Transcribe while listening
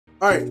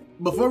All right,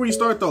 before we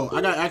start though,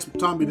 I gotta ask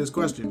Tonbi this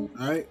question,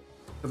 all right?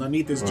 Because I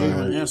need this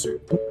genuine answer.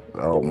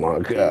 Oh my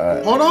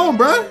god! Hold on,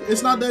 bro.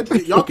 It's not that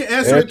y'all can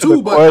answer it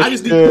too, but I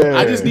just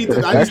need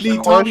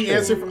Tonbi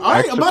answer. All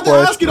right, I'm about to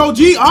ask it, OG.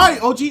 All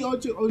right, OG.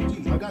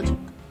 I got you.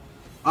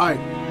 All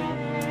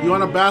right, you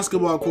on a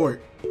basketball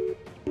court.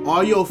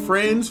 All your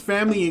friends,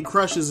 family, and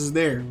crushes is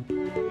there.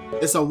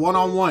 It's a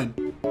one-on-one.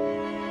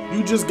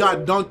 You just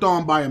got dunked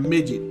on by a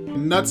midget.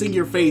 Nuts in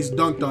your face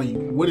dunked on you.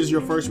 What is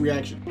your first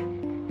reaction?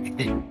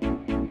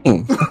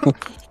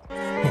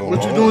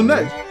 What you doing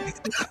next?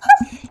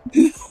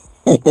 You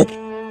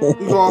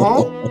going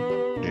home?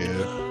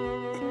 Yeah.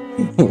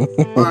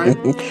 Alright.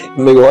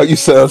 Nigga, why you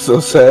sound so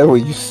sad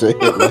when you say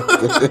it like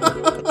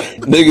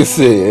that? Nigga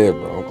said, yeah,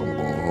 bro, I'm going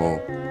home.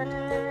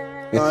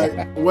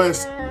 Alright,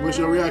 Wes, what's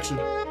your reaction?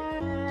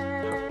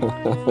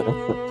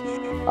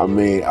 I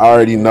mean, I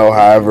already know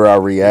however I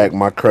react,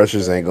 my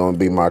crushes ain't gonna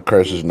be my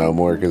crushes no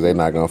more because they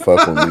not gonna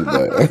fuck with me,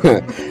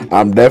 but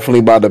I'm definitely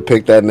about to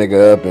pick that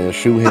nigga up and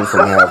shoot him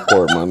from half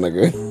court, my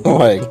nigga.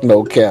 Like,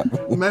 no cap.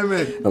 Man.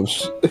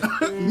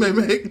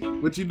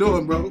 What you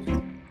doing, bro?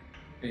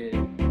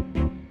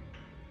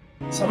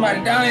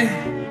 Somebody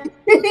dying.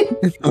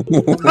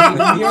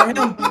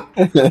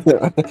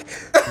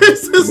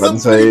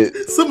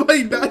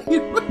 Somebody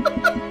dying.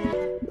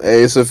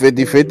 Hey, it's a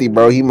 50-50,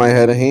 bro. He might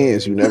have the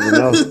hands. You never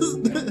know.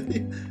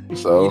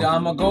 So either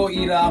I'm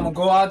gonna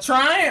go out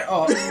trying,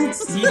 or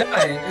he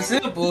dying. It's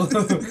simple.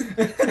 Give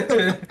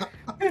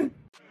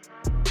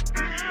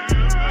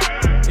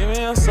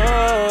me a soul.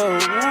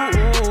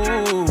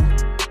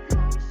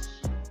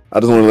 I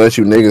just want to let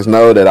you niggas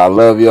know that I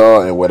love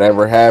y'all, and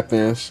whatever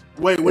happens,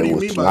 wait, what do you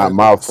mean by not that?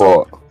 my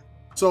fault.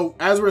 So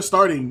as we're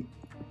starting,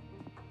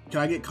 can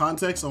I get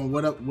context on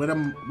what is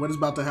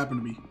about to happen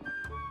to me?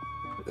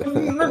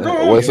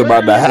 What's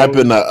about to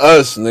happen to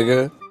us,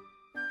 nigga?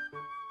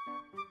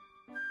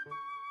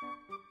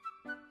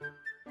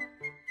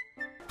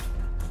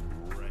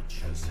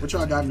 What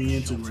y'all got me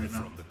into right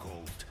now?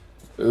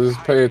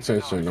 Just pay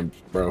attention,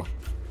 bro.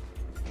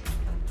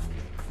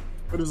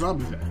 Where the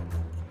zombies at?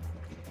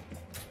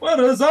 Where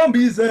the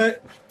zombies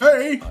at?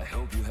 Hey! I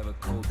hope you have a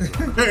cold.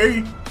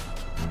 Hey!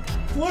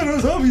 Where the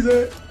zombies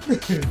at?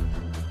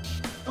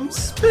 I'm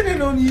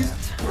spinning on these.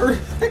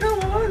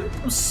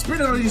 I'm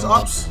spinning on these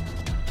ops.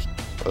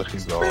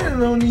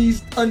 Spinning on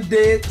these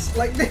undeads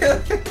like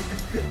that.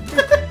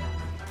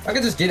 I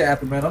can just get it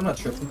after, man. I'm not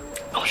tripping.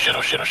 Oh shit.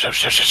 What's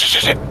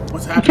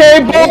happening? Okay,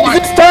 boys,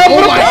 it's time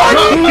for the party!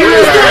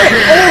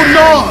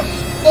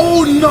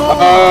 Oh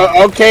no!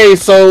 Okay,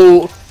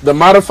 so the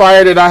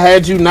modifier that I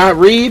had you not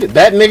read,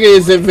 that nigga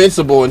is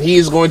invincible and he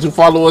is going to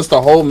follow us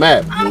the whole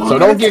map. What? So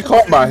don't get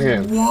caught by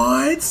him.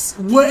 What?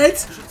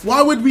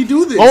 Why would we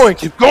do this?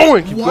 Keep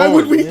going. Why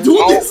would we do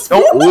this?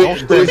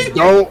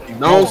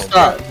 Don't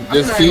stop.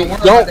 Just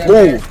don't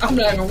move. I'm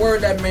not even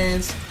worried that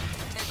man's.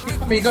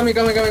 Come here.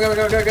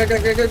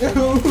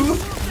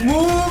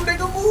 Move,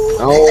 nigga, move.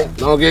 No,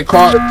 don't get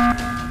caught.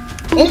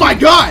 Oh my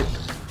god!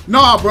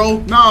 Nah,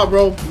 bro. I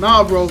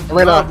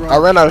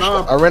ran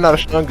out of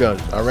stun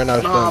guns.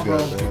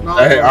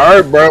 Hey,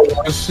 alright, bro.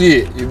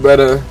 Shit, you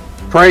better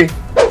pray. I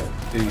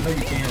know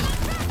you can.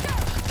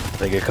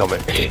 Nigga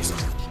coming.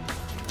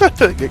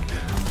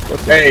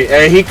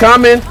 Hey, he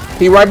coming.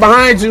 He right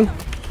behind you.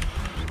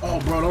 Oh,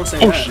 bro, don't say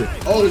that. Shit.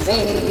 Oh.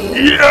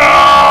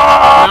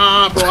 Yeah!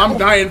 Nah, bro, I'm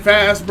dying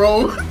fast,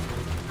 bro.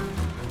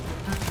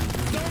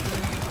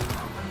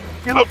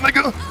 Get up,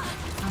 nigga.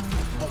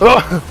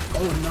 Oh,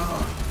 no.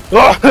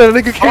 Oh,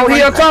 nigga can't. Oh,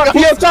 he up top.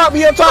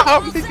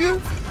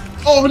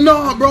 Oh,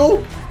 no,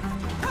 bro.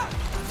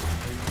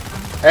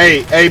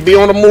 Hey, be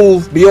on the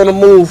move.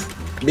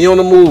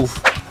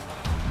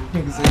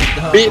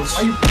 Bitch,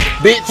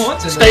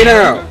 stay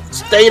down.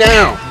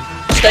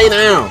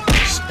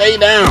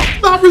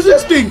 Stop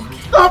resisting.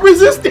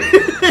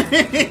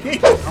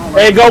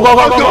 Hey, go.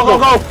 Door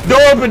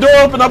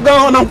open. I'm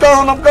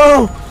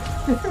gone.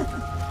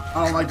 I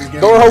don't like this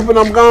game. Door open,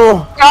 I'm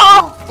gone.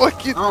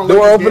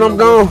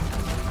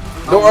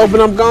 Door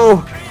open, I'm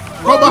gone.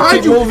 Bro,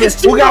 behind you. Moving. It's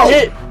Gino. Who got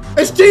hit?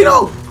 It's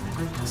Gino.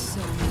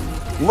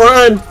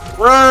 Run.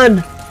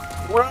 I'm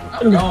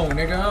gone,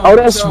 nigga. Oh,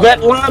 that's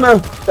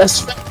Svetlana.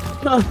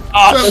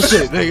 Oh,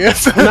 shit, nigga.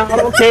 No, I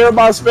don't care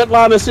about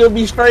Svetlana. She'll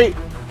be straight.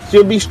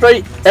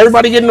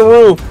 Everybody get in the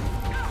room.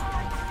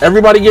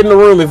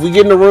 If we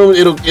get in the room,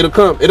 it'll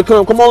come.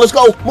 Come on, let's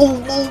go.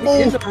 Move.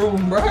 In the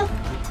room, bro.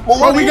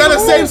 Bro, we gotta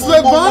save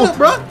Svetlana,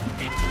 bro.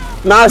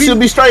 Nah, she'll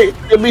be straight.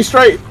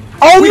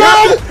 Oh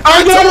no!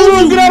 I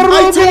told you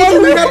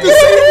we have to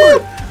save her.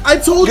 I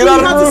told you we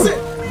have to save.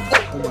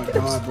 Oh my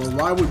god, bro!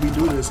 Why would we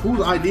do this?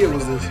 Whose idea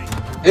was this?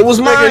 It was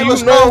mine.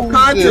 Let's go,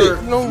 Conjure.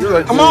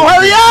 Come on,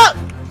 hurry up!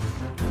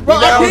 Bro,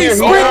 I can't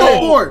sprint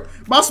no more.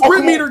 My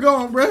sprint meter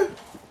gone, bro.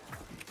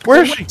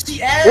 Where is she?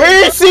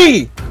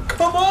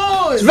 Come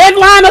on!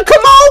 Svetlana,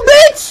 come on,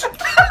 bitch!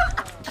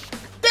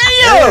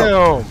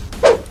 Damn!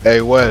 Hey,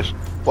 Wes,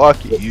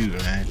 fuck you,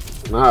 man.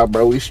 Nah,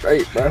 bro, we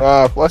straight,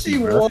 bro. Fuck you,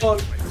 bro.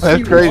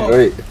 That's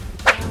crazy.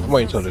 I'm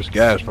waiting until this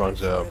gas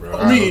runs out, bro.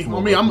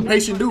 On me, I'm a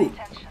patient dude.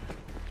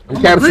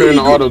 I'm capturing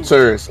the auto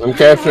turrets. I'm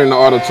capturing the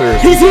auto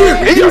turrets. He's here!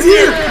 He's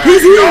here!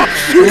 He's here!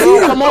 He's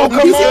here! Come on, come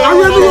on! I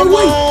ran the wrong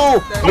way!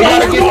 We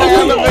gotta get the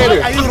elevator!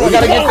 We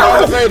gotta get the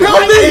elevator!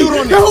 Help me!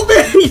 Help me!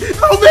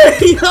 Help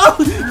me! Help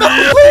me!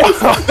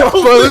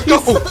 Let's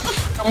go!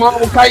 Come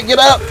on, Kite, get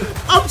up!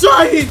 I'm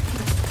trying!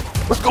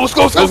 Let's go.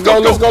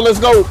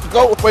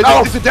 Go! Wait,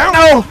 no. is it down?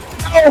 No!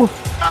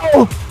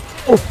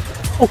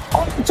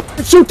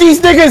 Shoot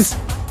these niggas!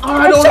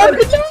 I don't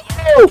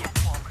know.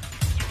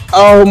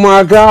 Oh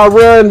my God!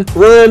 Run!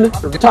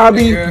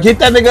 Tonbi, get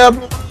that nigga up!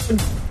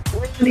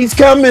 Run, he's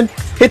coming!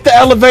 Hit the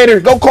elevator!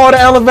 Go call the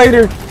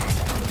elevator!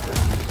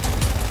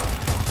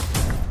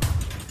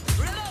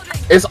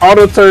 It's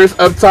auto turrets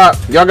up top.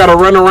 Y'all gotta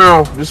run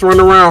around. Just run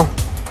around.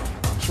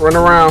 I'm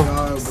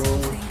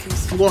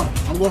going.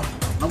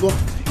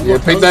 Yeah,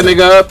 pick that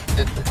nigga up.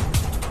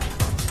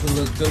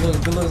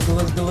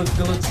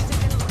 Good looks.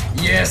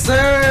 Yes,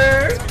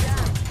 sir.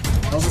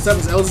 L's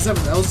and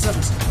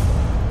sevens.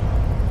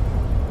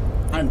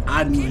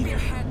 I need it.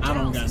 I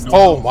don't got no.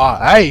 Oh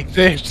my!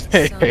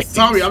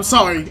 Sorry, I'm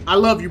sorry. I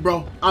love you,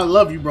 bro. Who I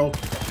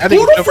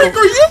the freak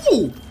are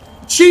you?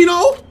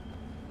 Chino?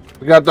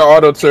 We got the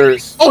auto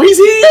turrets. Oh, he's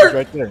here.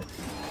 Right there.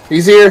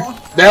 He's here.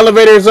 The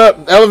elevator's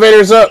up.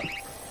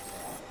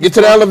 Get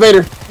to the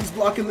elevator. He's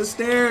blocking the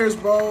stairs,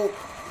 bro.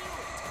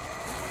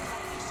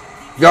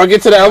 Y'all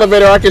get to the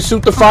elevator. I can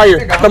shoot the fire.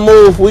 We gotta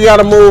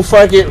move.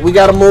 Fuck it. We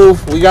gotta move.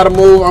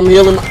 I'm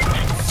healing.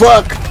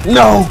 Fuck.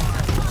 No.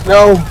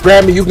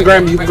 Grab me. You can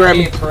grab me.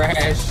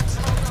 Crashed.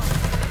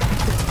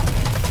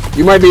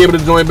 You might be able to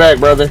join back,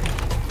 brother.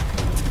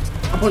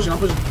 I'm pushing. I'm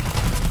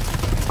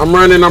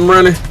running.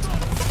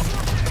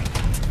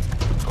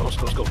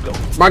 Go.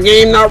 My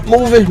game not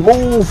moving.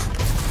 Move.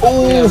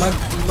 Yeah,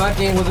 my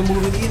game wasn't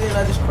moving either, and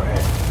I just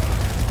crashed.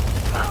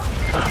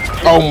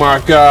 Oh my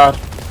God.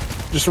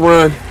 Just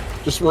run.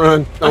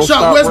 Don't I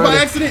shot West by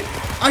accident.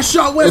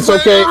 It's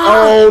okay.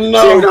 Oh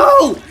no.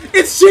 Chino!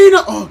 It's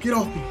Chino! Oh, get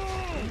off me.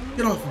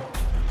 Get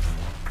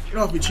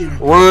off me, Chino.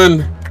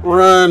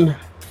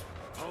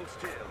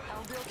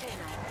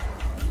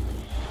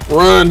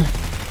 Run.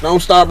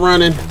 Don't stop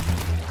running.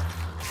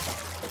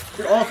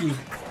 Get off me.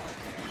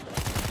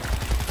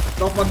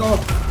 Get off my dog.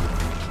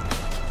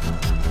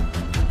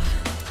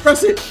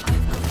 Press it.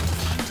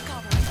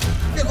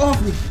 Get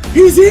off me.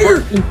 He's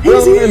here.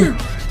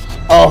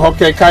 Oh,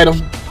 okay. Kite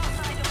him.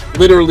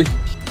 Literally.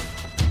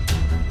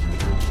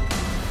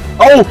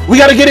 Oh, we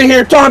gotta get in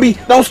here. Tonbi,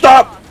 don't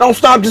stop.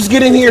 Just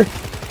get in here.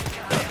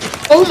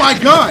 Oh my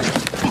God.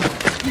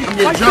 I'm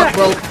getting jumped,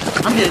 bro.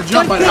 I'm getting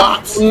jumped by the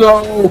ops.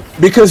 No,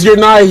 because you're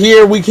not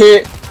here. We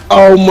can't.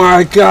 Oh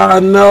my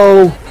God,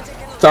 no.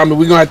 Tonbi,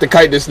 we gonna have to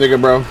kite this nigga,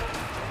 bro.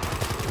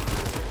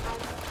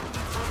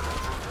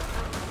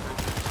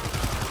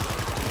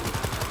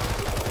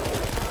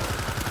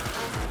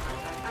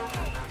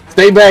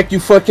 Stay back, you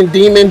fucking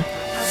demon.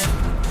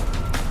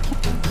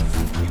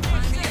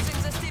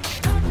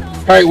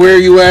 Kite, where are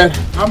you at?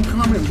 I'm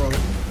coming, bro.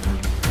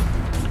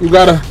 You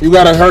gotta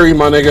hurry,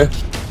 my nigga.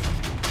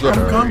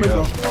 I'm coming,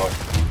 bro.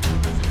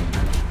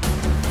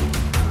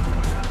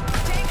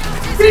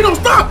 Chino,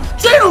 stop!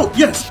 Chino!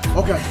 Yes!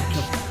 Okay.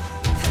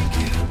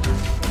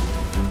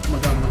 Oh my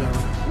God.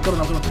 I'm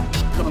coming.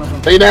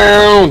 Stay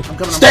down!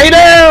 Stay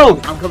down! down!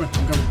 I'm coming.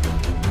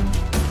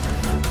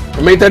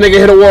 I made that nigga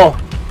hit a wall.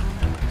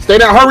 Stay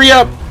down, hurry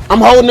up! I'm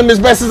holding him as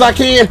best as I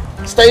can.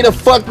 Stay the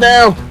fuck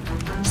down.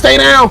 Stay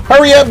down!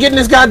 Hurry up, get in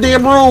this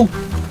goddamn room!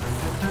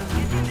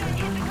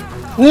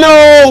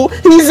 No!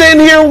 He's in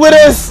here with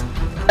us!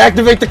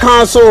 Activate the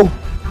console.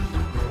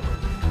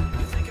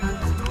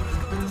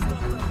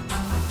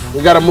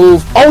 We gotta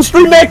move. Oh, it's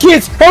 3 med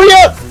kits! Hurry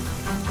up!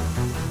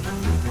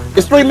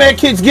 It's 3 med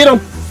kits, get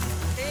them!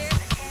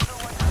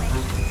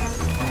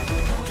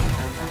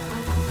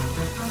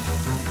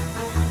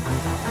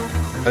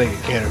 I think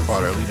it cannon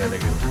fodder. Leave that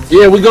nigga.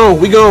 Yeah, we gon'.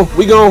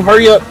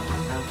 Hurry up.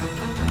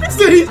 I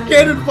said he's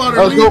cannon fodder.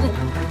 Let's go.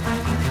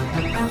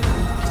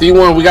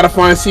 C1, we gotta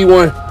find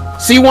C1.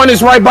 C1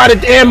 is right by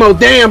the ammo.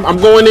 Damn, I'm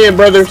going in,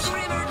 brothers.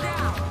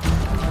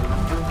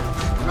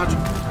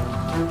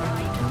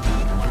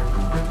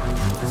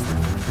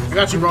 I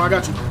got you, bro.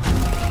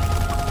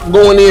 I'm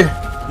going in.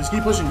 Just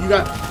keep pushing. You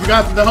got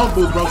the health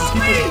boost, bro. Just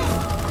keep pushing.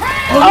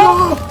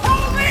 Oh no!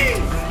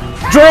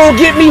 Drone,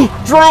 get me!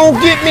 Drone,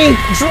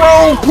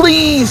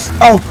 please!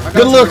 Oh,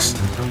 good looks. I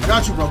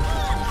got you, bro.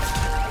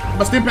 I'm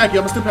gonna stim pack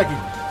you.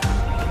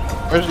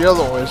 Where's the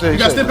other one? You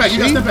got stim pack.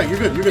 You're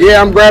good.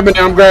 Yeah, I'm grabbing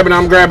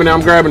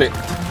it.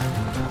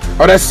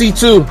 Oh, that's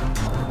C2.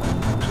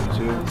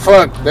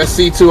 Fuck, that's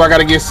C2. I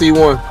gotta get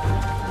C1.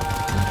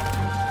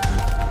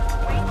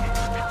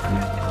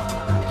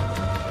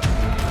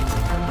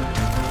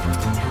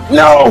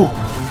 No!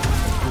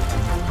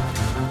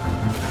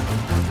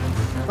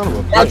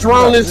 My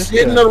drone is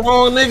hitting the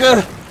wrong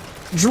nigga.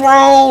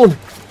 Drone!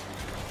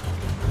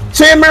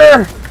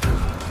 Timmer,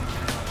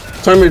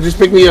 just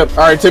pick me up.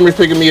 Alright, Timmer's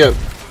picking me up.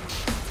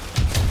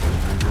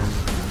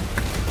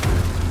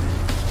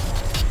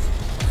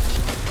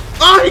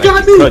 Ah, he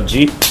got me! What,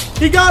 G?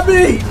 He got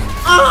me!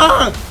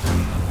 Ah!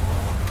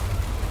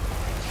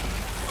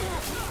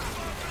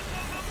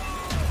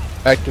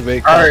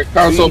 Activate. All right,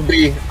 console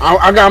B.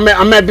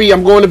 I'm at B.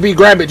 I'm going to B.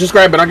 Grab it. Just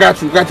grab it. I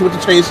got you. Got you with the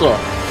chainsaw.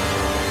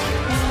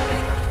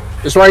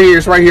 It's right here.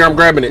 It's right here. I'm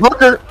grabbing it.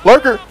 Lurker.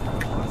 Lurker.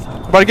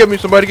 Somebody get me.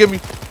 Somebody get me.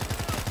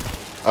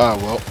 Ah,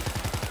 well.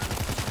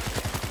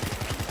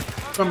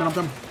 I'm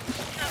coming.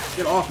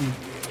 Get off me.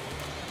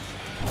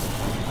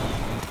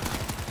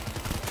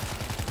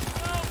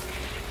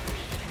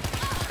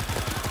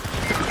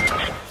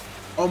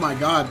 Oh my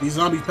god, these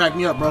zombies packed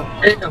me up, bro.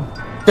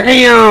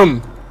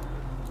 Damn.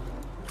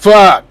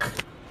 Fuck.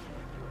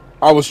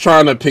 I was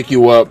trying to pick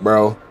you up,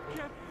 bro.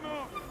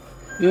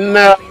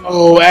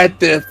 No, at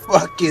the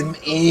fucking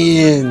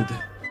end.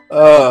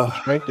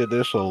 Strength of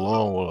this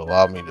alone will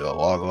allow me to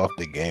log off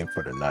the game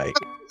for the night.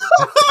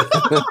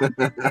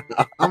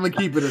 I'm gonna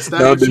keep it a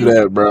stack Don't with do you.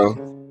 that, bro.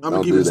 I'm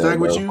gonna keep it a stack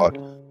with you. Fuck.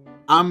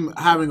 I'm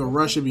having a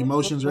rush of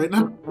emotions right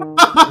now.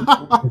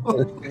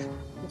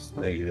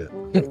 Nigga.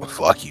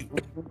 Fuck you.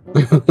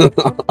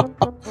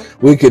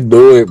 We could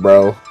do it,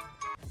 bro.